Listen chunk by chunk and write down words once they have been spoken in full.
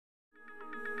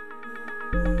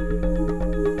The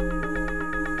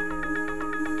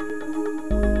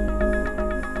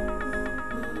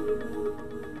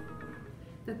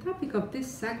topic of this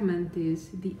segment is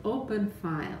the open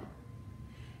file.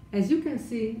 As you can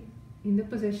see in the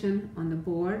position on the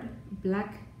board,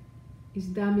 black is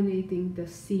dominating the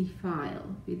C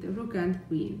file with the rook and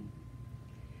queen.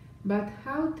 But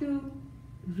how to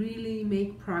really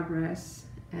make progress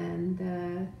and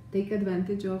take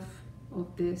advantage of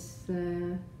this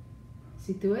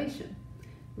situation?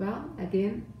 Well,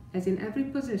 again, as in every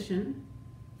position,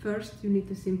 first you need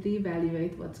to simply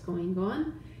evaluate what's going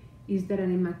on. Is there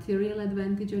any material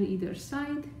advantage on either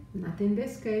side? Not in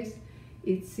this case.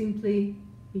 It's simply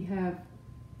we have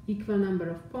equal number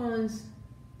of pawns,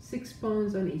 6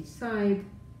 pawns on each side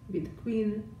with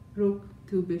queen, rook,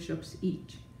 2 bishops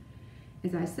each.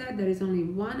 As I said, there is only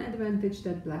one advantage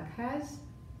that black has,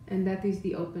 and that is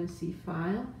the open C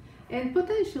file, and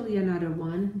potentially another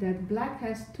one that black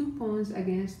has 2 pawns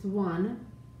against 1,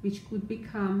 which could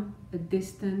become a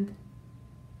distant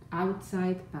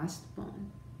outside passed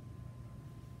pawn.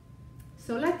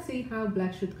 So let's see how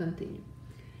black should continue.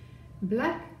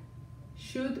 Black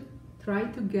should try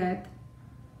to get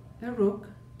a rook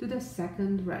to the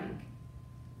second rank.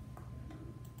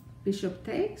 Bishop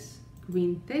takes,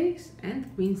 queen takes,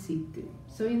 and queen c2.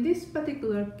 So in this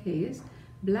particular case,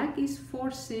 black is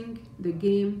forcing the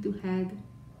game to head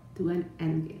to an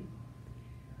endgame.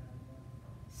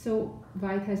 So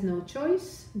white has no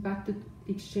choice but to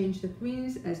exchange the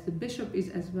queens, as the bishop is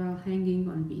as well hanging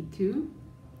on b2.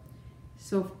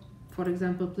 So, for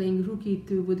example, playing rook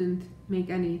e2 wouldn't make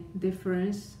any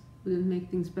difference, wouldn't make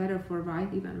things better for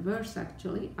white, even worse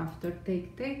actually, after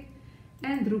take,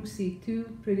 and rook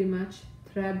c2 pretty much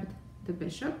trapped the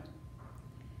bishop.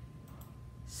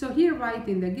 So here white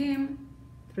in the game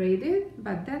traded,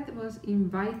 but that was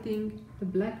inviting the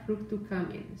black rook to come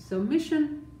in. So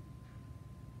mission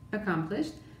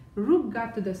accomplished. Rook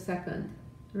got to the second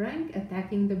rank,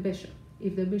 attacking the bishop.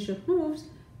 If the bishop moves,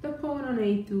 the pawn on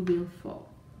a2 will fall.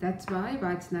 That's why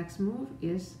white's next move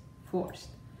is forced.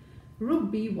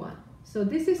 Rook b1. So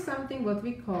this is something what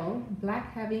we call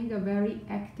black having a very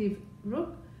active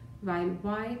rook, while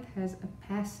white has a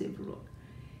passive rook.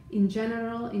 In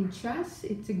general, in chess,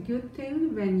 it's a good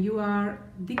thing when you are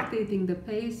dictating the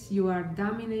pace, you are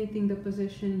dominating the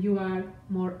position, you are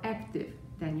more active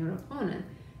than your opponent.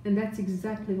 And that's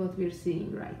exactly what we're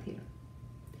seeing right here.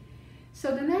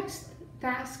 So the next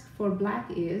task for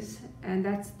black is, and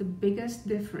that's the biggest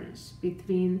difference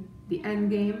between the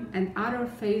endgame and other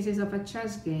phases of a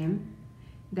chess game,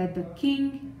 that the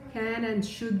king can and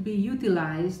should be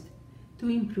utilized to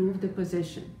improve the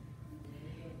position.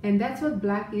 And that's what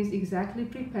black is exactly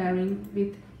preparing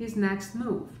with his next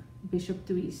move. Bishop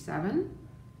to e7,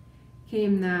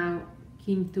 came now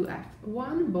king to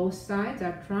f1. Both sides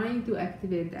are trying to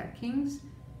activate their kings.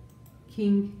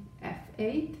 King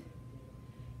f8.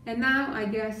 And now I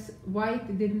guess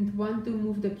white didn't want to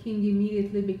move the king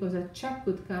immediately because a check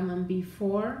would come on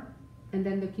b4, and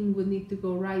then the king would need to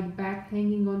go right back,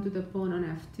 hanging on to the pawn on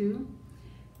f2.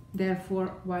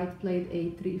 Therefore, white played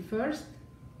a3 first,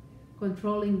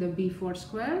 controlling the b4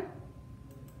 square,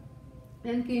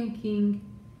 and came king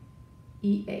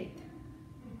e8.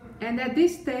 And at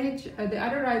this stage, the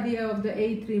other idea of the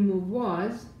a3 move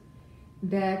was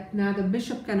that now the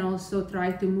bishop can also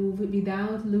try to move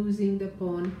without losing the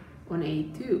pawn on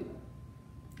a2.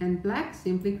 And black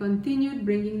simply continued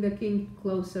bringing the king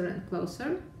closer and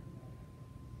closer.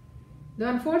 The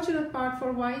unfortunate part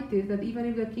for white is that even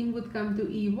if the king would come to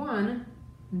e1,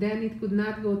 then it could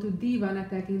not go to d1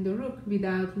 attacking the rook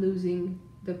without losing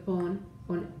the pawn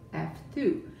on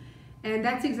f2. And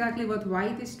that's exactly what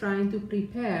white is trying to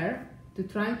prepare, to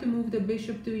try to move the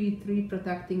bishop to e3,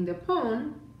 protecting the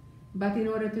pawn. But in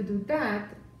order to do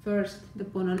that, first the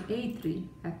pawn on a3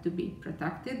 had to be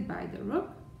protected by the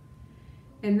rook.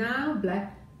 And now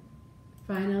black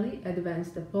finally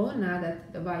advanced the pawn, now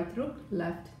that the white rook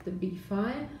left the b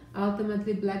file.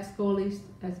 Ultimately, black's goal is,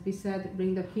 as we said,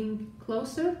 bring the king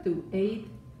closer to 8,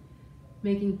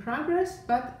 making progress,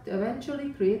 but eventually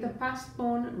create a passed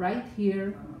pawn right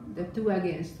here, the 2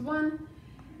 against 1,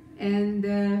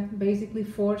 and basically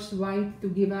force white to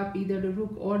give up either the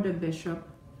rook or the bishop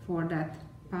for that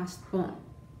passed pawn.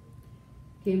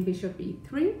 Came bishop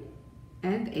e3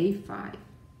 and a5.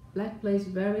 Black plays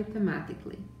very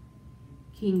thematically.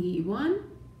 King e1,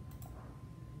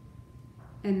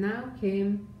 and now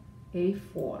came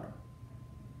a4.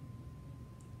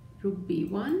 Rook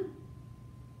b1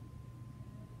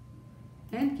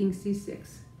 and king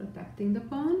c6, protecting the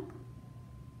pawn.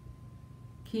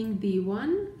 King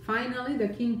d1. Finally, the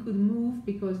king could move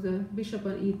because the bishop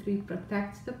on e3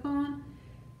 protects the pawn.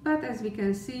 But as we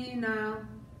can see now,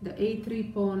 the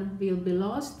a3 pawn will be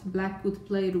lost. Black could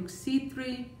play rook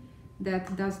c3,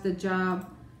 that does the job,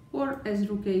 or as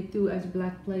rook a2 as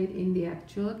black played in the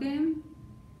actual game.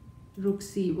 Rook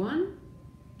c1,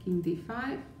 king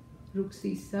d5, rook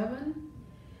c7,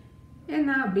 and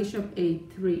now bishop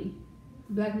a3.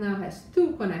 Black now has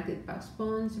two connected pass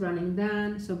pawns running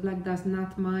down, so black does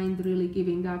not mind really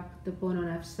giving up the pawn on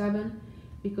f7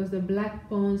 because the black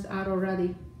pawns are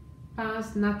already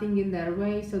passed, nothing in their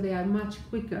way, so they are much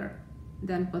quicker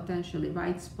than potentially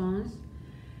white's pawns.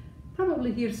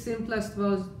 Probably here simplest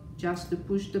was just to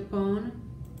push the pawn,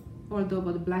 although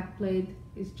what black played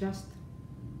is just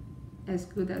as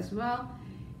good as well.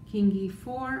 King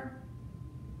e4,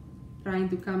 trying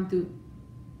to come to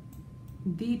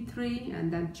d3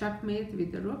 and then checkmate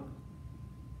with the rook.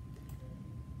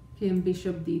 Came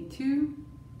bishop d2,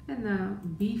 and now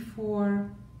b4.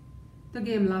 The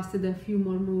game lasted a few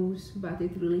more moves, but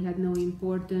it really had no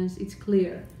importance. It's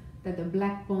clear that the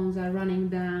black pawns are running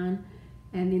down,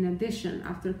 and in addition,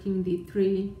 after king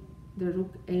d3, the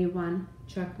rook a1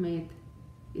 checkmate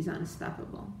is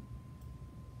unstoppable.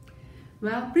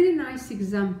 Well, pretty nice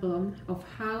example of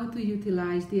how to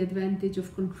utilize the advantage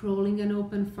of controlling an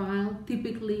open file.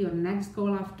 Typically, your next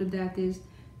goal after that is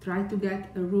try to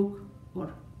get a rook,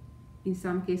 or in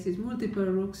some cases multiple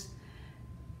rooks,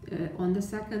 on the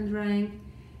second rank.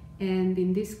 And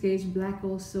in this case, black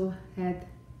also had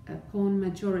a pawn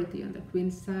majority on the queen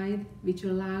side, which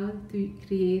allowed to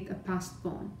create a passed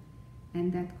pawn,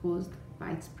 and that caused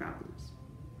white's problems.